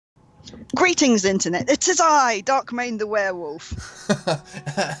Greetings, Internet. It is I, Darkmane the Werewolf.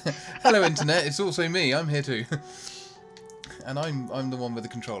 Hello, Internet. It's also me. I'm here too. And I'm the one with the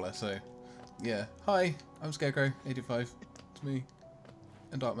controller, so... Yeah. Hi, I'm Scarecrow85. It's me.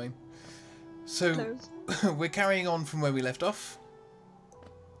 And Darkmane. So, we're carrying on from where we left off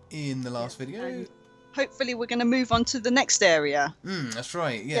in the last video. And hopefully we're going to move on to the next area. That's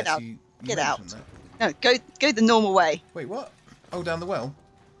right. Yes, Get out. you Get out. that. No, go the normal way. Wait, what? Oh, down the well?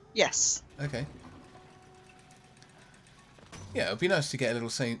 Yes. Okay. Yeah, it'd be nice to get a little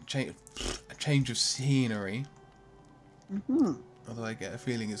change of scenery. Although I get a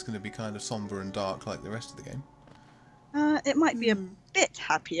feeling it's going to be kind of somber and dark like the rest of the game. It might be a bit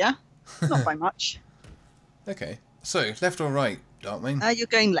happier. Not by much. Okay. So, left or right, Darkmane? You're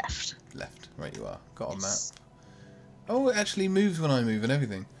going left. Left. Right you are. Got a map. Oh, it actually moves when I move and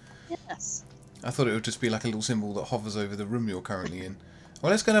everything. Yes. I thought it would just be like a little symbol that hovers over the room you're currently in.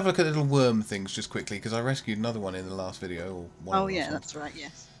 Well, let's go and have a look at the little worm things just quickly, because I rescued another one in the last video. Or one Oh yeah, that's right,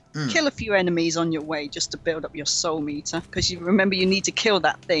 yes. Kill a few enemies on your way just to build up your soul meter, because you remember you need to kill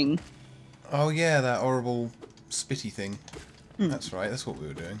that thing. Oh yeah, that horrible spitty thing. That's right, that's what we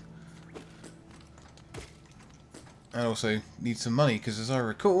were doing. And also need some money, because as I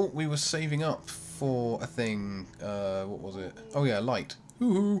recall, we were saving up for a thing. What was it? Oh yeah, light.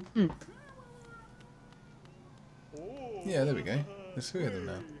 Hoo-hoo. Yeah, there we go. There's three of them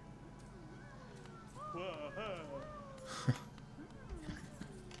now.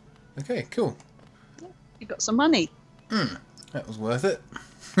 Okay, cool. You got some money. That was worth it.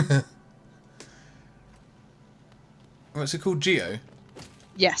 What's it called? Geo?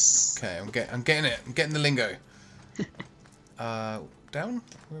 Yes. Okay, I'm getting it. I'm getting the lingo. Down?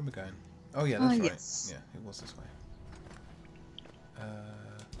 Where am I going? Oh yeah, that's right. Yes. Yeah, it was this way.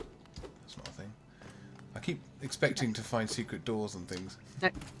 That's not a thing. I keep expecting to find secret doors and things. No,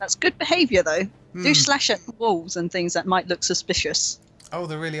 that's good behaviour though. Do slash at walls and things that might look suspicious. Oh,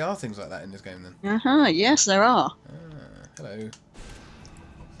 there really are things like that in this game then. Yes there are. Hello.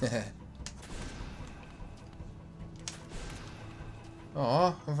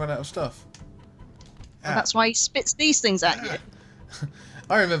 Aw, I've run out of stuff. Well, that's why he spits these things at you.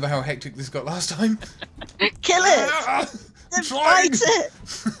 I remember how hectic this got last time. Kill it! Fight it!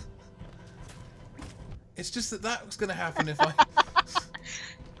 It's just that was going to happen if I...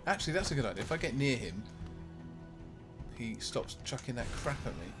 Actually, that's a good idea. If I get near him, he stops chucking that crap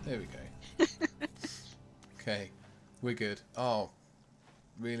at me. There we go. Okay, we're good. Oh,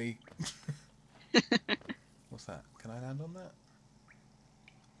 really? What's that? Can I land on that?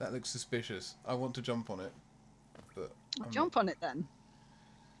 That looks suspicious. I want to jump on it, but Jump on it then.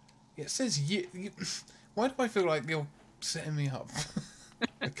 It says you. Why do I feel like you're setting me up?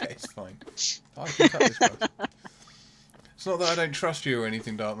 Okay, it's fine. I can cut this one. It's not that I don't trust you or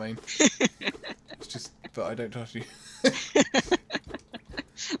anything, Darkmane. It's just, but I don't trust you.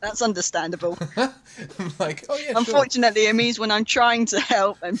 That's understandable. I'm like, oh yeah. Unfortunately, it means when I'm trying to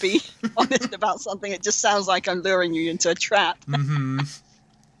help and be honest about something, it just sounds like I'm luring you into a trap.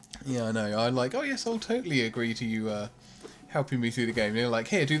 Yeah, I know. I'm like, oh yes, I'll totally agree to you helping me through the game. And you're like,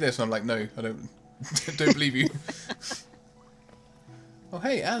 here, do this. And I'm like, no, I don't, don't believe you. Oh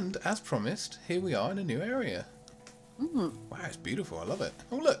hey, and as promised, here we are in a new area. Wow, it's beautiful. I love it.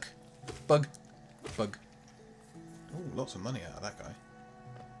 Oh look, bug. Oh, lots of money out of that guy.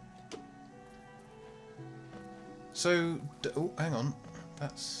 So, oh, hang on.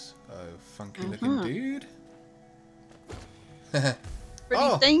 That's a funky looking dude.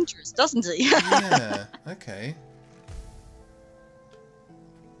 Pretty dangerous, doesn't he? Yeah, okay.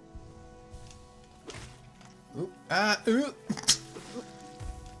 Ooh, ooh.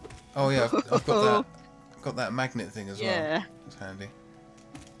 Oh yeah, I've got that magnet thing as well. It's handy.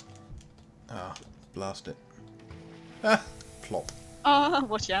 Ah, blast it. Ah, plop.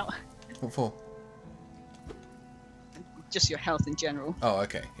 Watch out. What for? Just your health in general. Oh,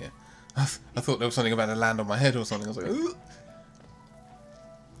 okay, yeah. I thought there was something about to land on my head or something. I was like, ooh.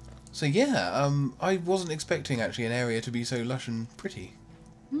 So yeah, I wasn't expecting actually an area to be so lush and pretty.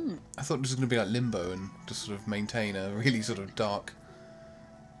 I thought this was going to be like Limbo and just sort of maintain a really sort of dark...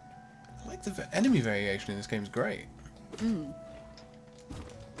 I like the enemy variation in this game is great.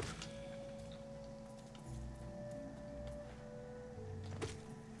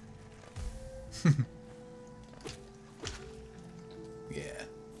 Yeah.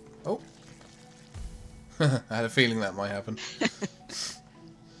 Oh. I had a feeling that might happen.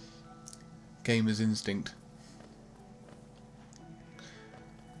 Gamer's instinct.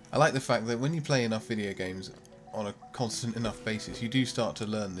 I like the fact that when you play enough video games on a constant enough basis, you do start to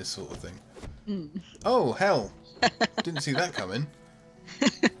learn this sort of thing. Oh, hell! Didn't see that coming.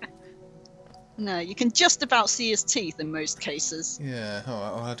 No, you can just about see his teeth in most cases. Yeah,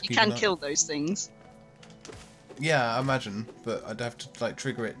 I'll have to You keep can an eye. kill those things. Yeah, I imagine, but I'd have to like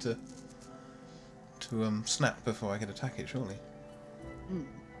trigger it to snap before I could attack it. Surely. Mm.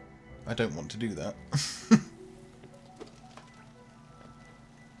 I don't want to do that.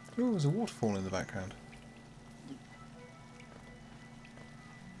 Oh, there's a waterfall in the background.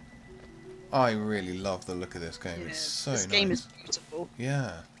 I really love the look of this game. Yeah, It's so this nice. game is beautiful.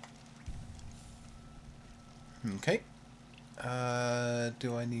 Yeah. Okay.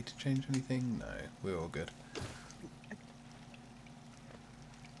 Do I need to change anything? No, we're all good.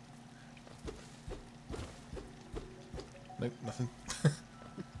 Nope, nothing.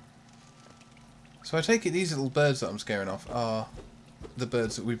 So I take it these little birds that I'm scaring off are the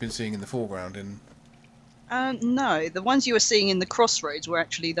birds that we've been seeing in the foreground in... No, the ones you were seeing in the crossroads were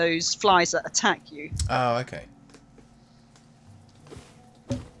actually those flies that attack you. Oh, okay.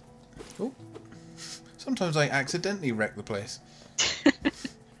 Oh. Sometimes I accidentally wreck the place. Okay,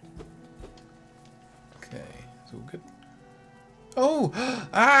 it's all good. Oh!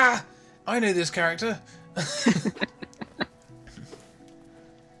 Ah! I know this character!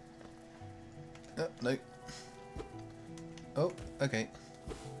 No. Oh, okay.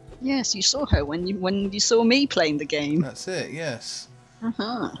 Yes, you saw her when you saw me playing the game. That's it, yes.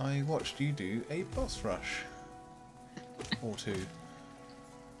 Uh-huh. I watched you do a boss rush. Or two.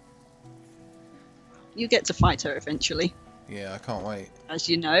 You get to fight her eventually, Yeah, I can't wait. as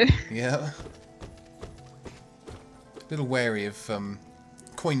you know. Yeah. A little wary of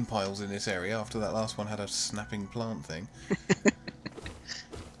coin piles in this area after that last one had a snapping plant thing.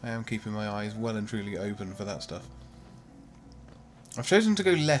 I am keeping my eyes well and truly open for that stuff. I've chosen to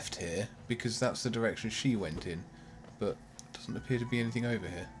go left here because that's the direction she went in, but doesn't appear to be anything over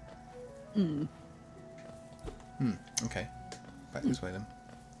here. Okay. Back this way then.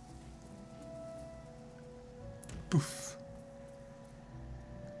 Poof.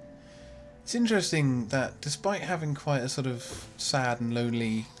 It's interesting that despite having quite a sort of sad and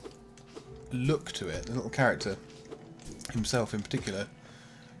lonely look to it, the little character himself in particular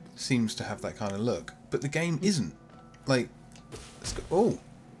seems to have that kind of look, but the game isn't. Like, let's go. Oh,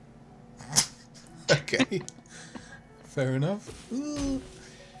 okay, fair enough.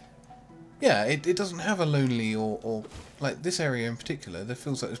 Yeah, it doesn't have a lonely or like this area in particular. There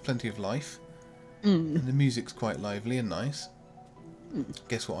feels like there's plenty of life, and the music's quite lively and nice.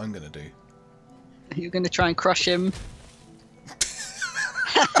 Guess what I'm gonna do? You're going to try and crush him.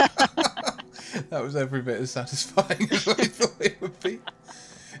 That was every bit as satisfying as I thought it would be.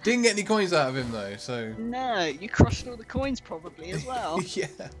 Didn't get any coins out of him though, so... No, you crushed all the coins probably as well. Yeah.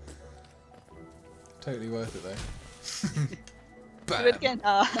 Totally worth it though. Do it again.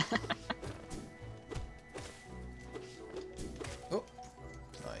 Oh,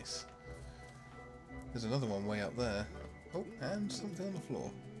 nice. There's another one way up there. Oh, and something on the floor.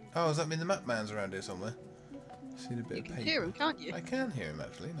 Oh, does that mean the map man's around here somewhere? Seen a bit You of can paper. hear him, can't you? I can hear him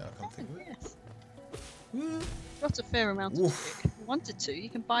actually, now I can't think of it. Yes. Woo. Got a fair amount of Oof. it. If you wanted to, you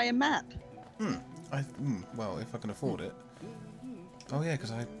can buy a map. Well, if I can afford it. Oh yeah,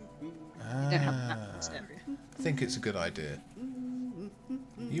 because I... You don't have a map in this area. I think it's a good idea.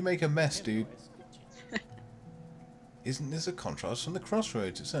 You make a mess, dude. Isn't this a contrast from the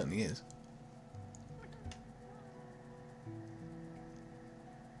crossroads? It certainly is.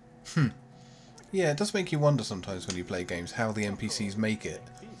 Yeah, it does make you wonder sometimes when you play games how the NPCs make it.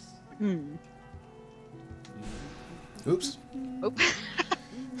 Oops. Oh.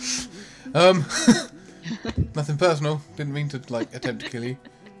 Nothing personal. Didn't mean to like attempt to kill you.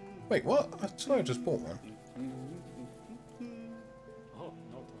 Wait, what? I swear I just bought one.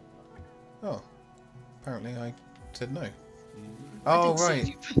 Oh. Apparently I said no. Oh,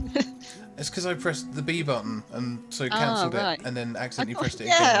 right. It's because I pressed the B button and so cancelled right. it and then accidentally pressed it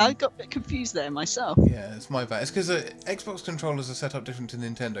yeah, again. I got a bit confused there myself. Yeah, it's my bad. It's because Xbox controllers are set up different to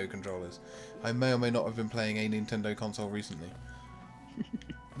Nintendo controllers. I may or may not have been playing a Nintendo console recently.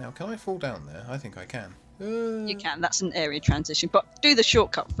 Now, can I fall down there? I think I can. You can, that's an area transition. But do the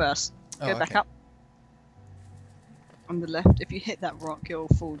shortcut first. Go back okay. up. On the left, if you hit that rock, you'll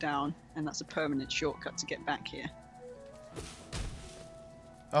fall down. And that's a permanent shortcut to get back here.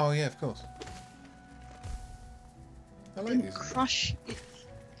 Oh, yeah, of course. I like these. Crush it.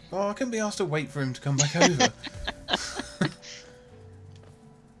 Oh, I couldn't be asked to wait for him to come back over.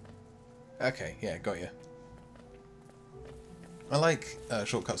 Okay, yeah, got you. I like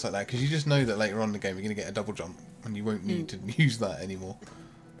shortcuts like that because you just know that later on in the game you're going to get a double jump and you won't need to use that anymore.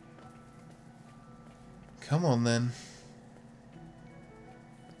 Come on then.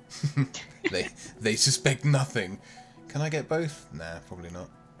 They suspect nothing. Can I get both? Nah, probably not.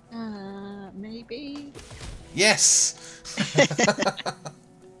 Maybe. Yes!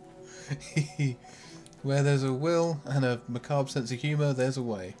 Where there's a will and a macabre sense of humour, there's a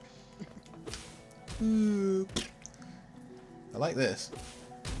way. I like this.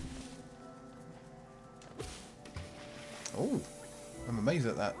 Oh, I'm amazed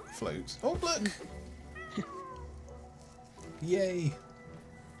that that floats. Oh, look! Yay!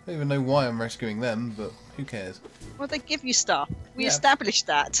 I don't even know why I'm rescuing them, but who cares? Well, they give you stuff. We Yeah. established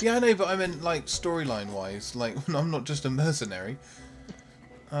that. Yeah, I know, but I meant like storyline-wise. Like, I'm not just a mercenary.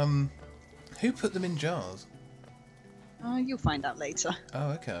 Who put them in jars? You'll find out later.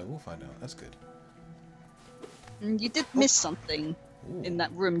 Oh, okay, I will find out. That's good. You did miss something in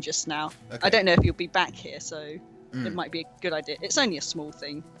that room just now. Okay. I don't know if you'll be back here, so it might be a good idea. It's only a small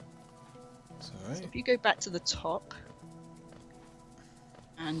thing. It's alright. So if you go back to the top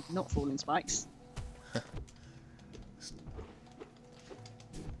and not falling spikes.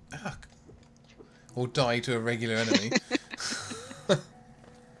 Ah. Or die to a regular enemy.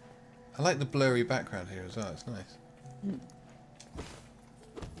 I like the blurry background here as well. It's nice.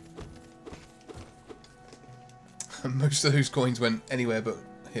 Most of those coins went anywhere but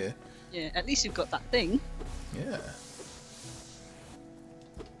here. Yeah, at least you've got that thing. Yeah.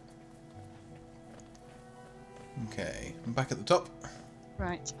 Okay, I'm back at the top.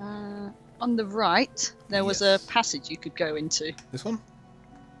 Right. On the right, there was a Yes. passage you could go into. This one?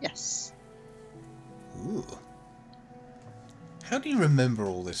 Yes. Ooh. How do you remember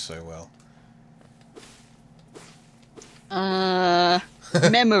all this so well?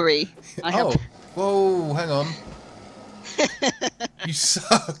 Memory. I have. Whoa, hang on. You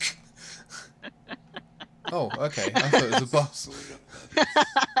suck. Oh, okay. I thought it was a boss.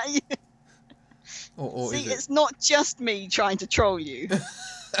 Or See, is it? it's not just me trying to troll you.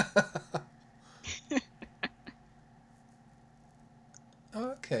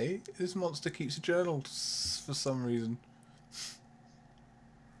 Okay, this monster keeps a journal for some reason.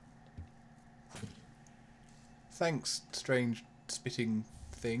 Thanks, strange spitting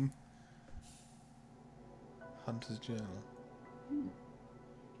thing. Hunter's journal.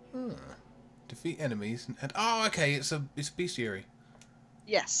 Defeat enemies and oh, okay, it's a bestiary.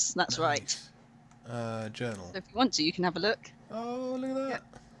 Yes, that's right. Journal. So if you want to, you can have a look. Oh, look at that.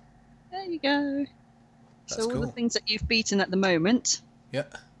 There you go. That's So all the cool. things that you've beaten at the moment, Yeah,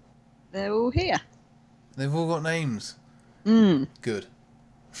 they're all here. they've all got names. Mm. Good.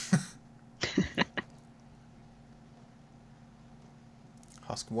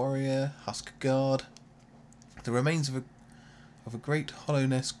 Husk warrior, husk guard. The remains of a great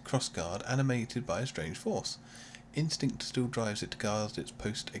hollowness crossguard animated by a strange force. Instinct still drives it to guard its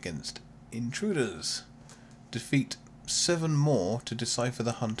post against intruders. Defeat 7 more to decipher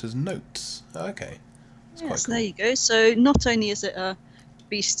the hunter's notes. Okay. That's Yes, quite cool. there you go. So not only is it a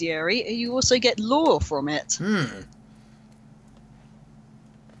bestiary, you also get lore from it.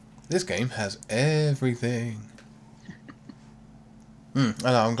 This game has everything. I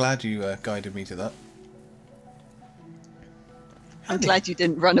know, I'm glad you guided me to that. I'm glad you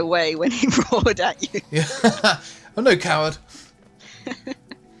didn't run away when he roared at you. Yeah, I'm no coward.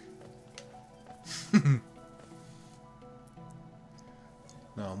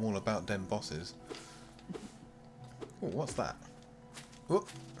 No, I'm all about them bosses. Oh, what's that? Oh,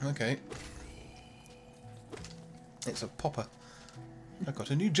 okay. It's a popper. I've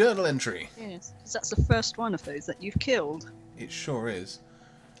got a new journal entry. Yes, 'cause that's the first one of those that you've killed. It sure is.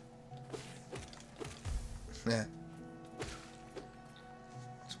 Yeah.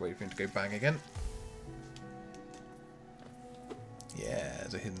 Just wait for him to go bang again. Yeah,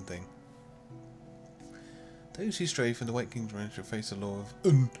 there's a hidden thing. Those who stray from the White King's range will face the law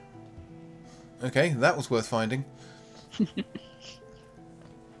of Okay, that was worth finding.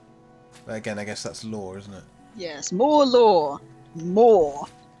 But again, I guess that's law, isn't it? Yes, more lore. More.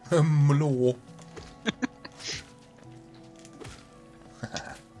 Law.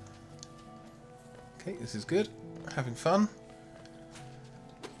 Okay, this is good. Having fun.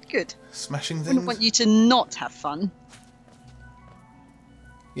 Good. Smashing I wouldn't things. want you to not have fun.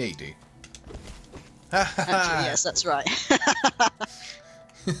 Yeah, you do. Actually, yes, that's right.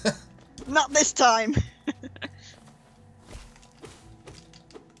 Not this time.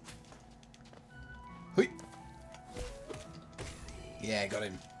 Hui. Yeah, got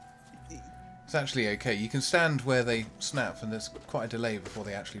him. It's actually okay. You can stand where they snap, and there's quite a delay before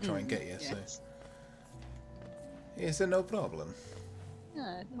they actually try and get you. So, Yes. is there no problem?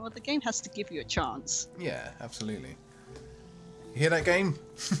 Yeah, well, the game has to give you a chance. Yeah, absolutely. You hear that game?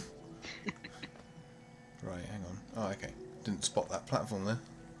 Right, hang on. Oh, okay. Didn't spot that platform there.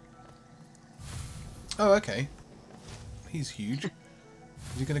 Oh, okay. He's huge.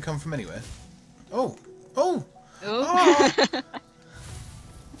 Is he going to come from anywhere? Oh! Oh! Oh. Oh!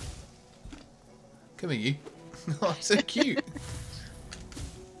 Come here, you. Oh, so cute.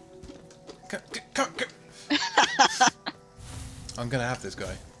 Come. I'm going to have this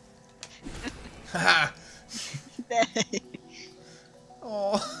guy. Haha!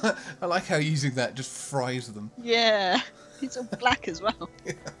 Oh, I like how using that just fries them. Yeah, it's all black as well.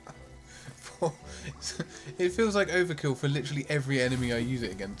 It feels like overkill for literally every enemy I use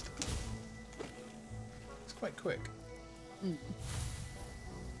it against. It's quite quick. Mm.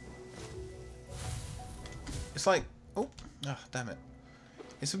 It's like... Oh, damn it.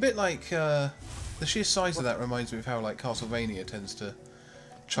 It's a bit like... the sheer size of that reminds me of how like Castlevania tends to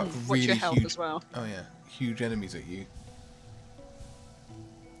chuck Watch really your health huge... as well. Oh yeah, huge enemies at you.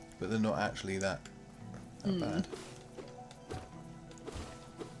 But they're not actually that bad.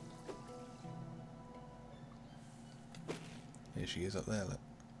 Here she is up there, look.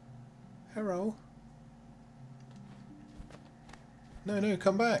 Hello. No,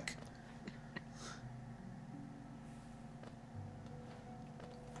 come back.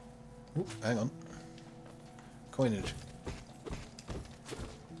 Oop, hang on. Coinage.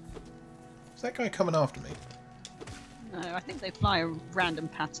 Is that guy coming after me? No, I think they fly a random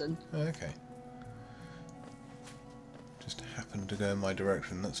pattern. Oh, okay. Just happened to go in my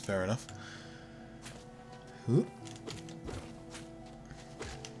direction, that's fair enough. Oop.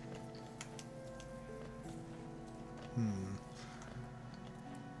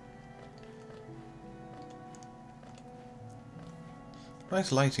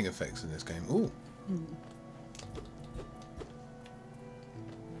 Nice lighting effects in this game. Ooh.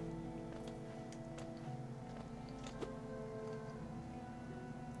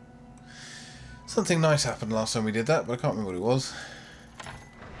 Something nice happened last time we did that, but I can't remember what it was.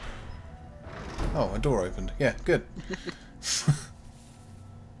 Oh, a door opened. Yeah, good.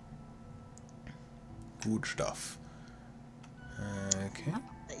 Good stuff. Okay.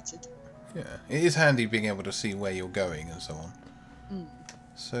 Updated. Yeah, it is handy being able to see where you're going and so on.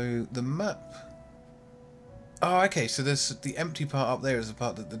 So the map. Oh, okay. So there's the empty part up there is the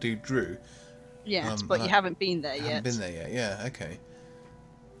part that the dude drew. Yeah, but you haven't been there yet. Haven't been there yet. Yeah. Okay.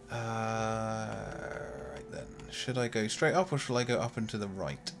 Right then. Should I go straight up or shall I go up and to the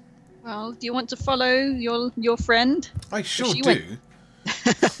right? Well, do you want to follow your friend? I sure do.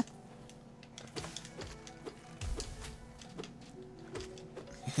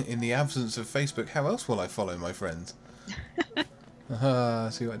 In the absence of Facebook, how else will I follow my friends?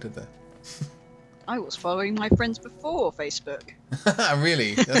 See what I did there? I was following my friends before Facebook.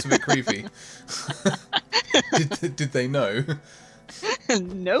 Really? That's a bit creepy. Did they know?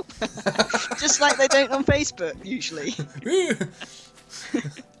 Nope. Just like they don't on Facebook, usually.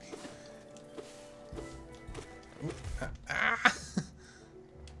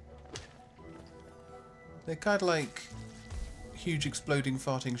 They're kind of like huge exploding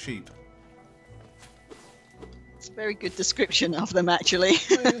farting sheep. It's a very good description of them, actually.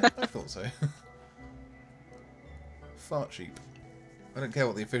 Oh, yeah, I thought so. Fart sheep. I don't care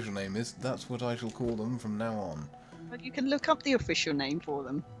what the official name is, that's what I shall call them from now on. But you can look up the official name for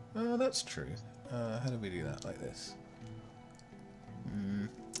them. Oh, that's true. How do we do that? Like this.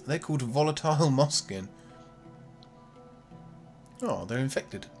 They're called volatile mosskin. Oh, they're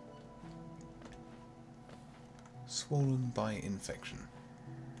infected. Swollen by infection.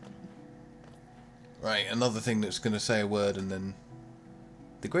 Right, another thing that's going to say a word and then...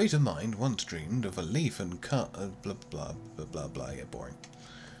 The greater mind once dreamed of a leaf and cut... blah, blah, blah, blah, blah. Yeah, boring.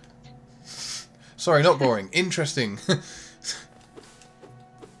 Sorry, not boring. Interesting.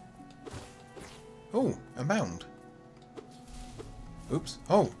 Oh, a mound. Oops.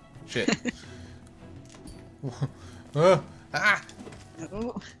 Oh, shit. Ah!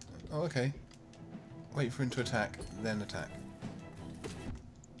 Oh. Oh, okay. Wait for him to attack, then attack.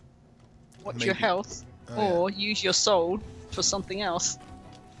 Watch your health, or use your soul for something else.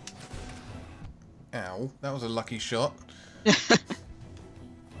 Ow, that was a lucky shot.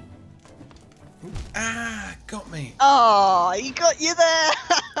 Ah, got me. Oh, he got you there.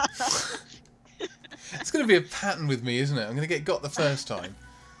 It's going to be a pattern with me, isn't it? I'm going to get got the first time.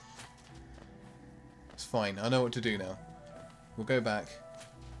 It's fine, I know what to do now. We'll go back.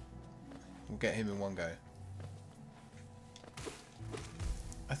 We'll get him in one go.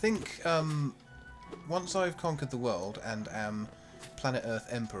 I think once I've conquered the world and am Planet Earth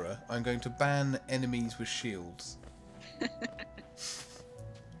Emperor, I'm going to ban enemies with shields.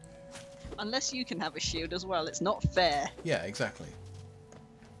 Unless you can have a shield as well, it's not fair. Yeah, exactly.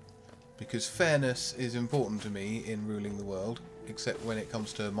 Because fairness is important to me in ruling the world, except when it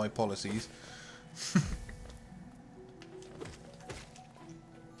comes to my policies.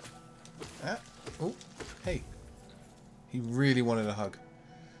 Ah. Oh, hey. He really wanted a hug.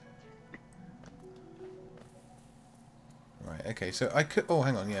 Right, okay, so I could... Oh,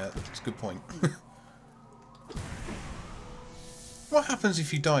 hang on, yeah, that's a good point. What happens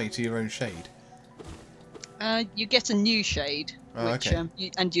if you die to your own shade? You get a new shade, which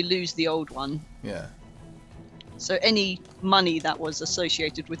okay. and you lose the old one. Yeah. So any money that was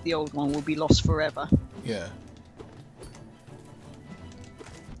associated with the old one will be lost forever. Yeah.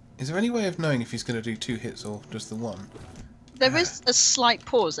 Is there any way of knowing if he's going to do 2 hits or just the one? There is a slight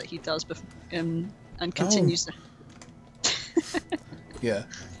pause that he does and continues. Yeah.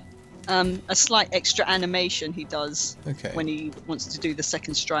 A slight extra animation he does Okay. when he wants to do the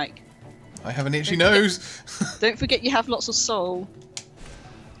second strike. I have an itchy nose! Don't forget you have lots of soul.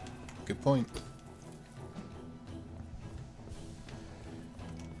 Good point.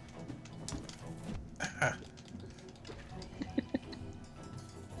 Ah.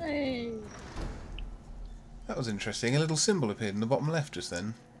 Hey. That was interesting. A little symbol appeared in the bottom left just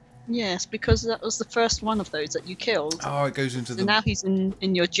then. Yes, because that was the first one of those that you killed. Oh, it goes into the... And now he's in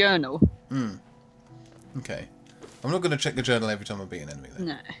your journal. Hmm. Okay. I'm not going to check the journal every time I beat an enemy, though.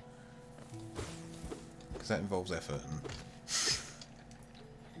 No. Because that involves effort. And...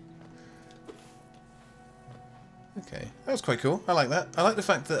 Okay. That was quite cool. I like that. I like the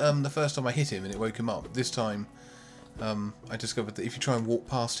fact that the first time I hit him and it woke him up. This time, I discovered that if you try and walk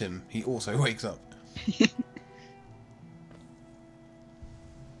past him, he also wakes up.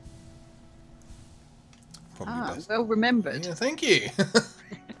 Probably best. Well remembered. Yeah, thank you.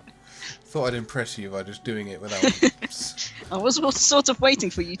 Thought I'd impress you by just doing it without... I was sort of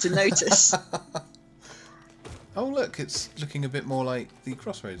waiting for you to notice. Oh look, it's looking a bit more like the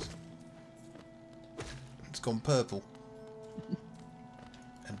crossroads. It's gone purple.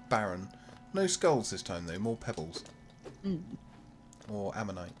 And barren. No skulls this time though, more pebbles. Mm. Or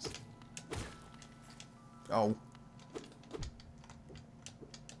ammonites. Oh.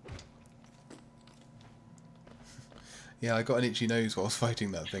 Yeah, I got an itchy nose whilst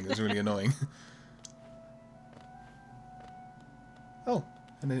fighting that thing. It was really annoying. Oh,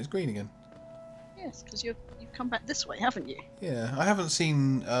 and then it's green again. Yes, because you've come back this way, haven't you? Yeah, I haven't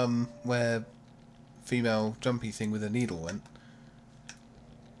seen where female jumpy thing with a needle went.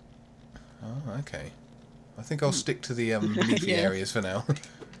 Oh, okay. I think I'll stick to the leafy Yeah. areas for now.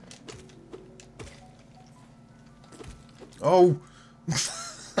 Oh!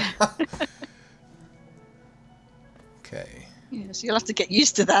 Okay. Yes, you'll have to get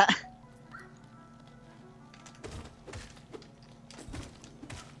used to that.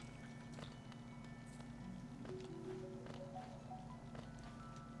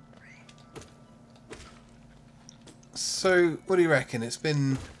 So, what do you reckon? It's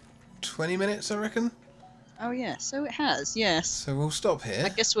been 20 minutes, I reckon? Oh yeah, so it has, yes. So we'll stop here. I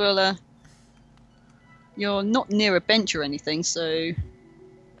guess we'll, you're not near a bench or anything, so...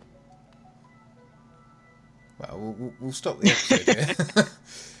 Well, we'll stop the episode here.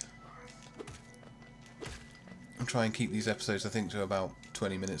 I'll try and keep these episodes, I think, to about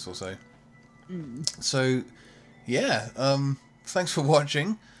 20 minutes or so. Mm. So, yeah, thanks for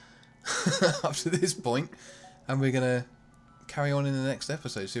watching up to this point, and we're going to carry on in the next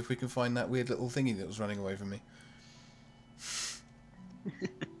episode, see if we can find that weird little thingy that was running away from me.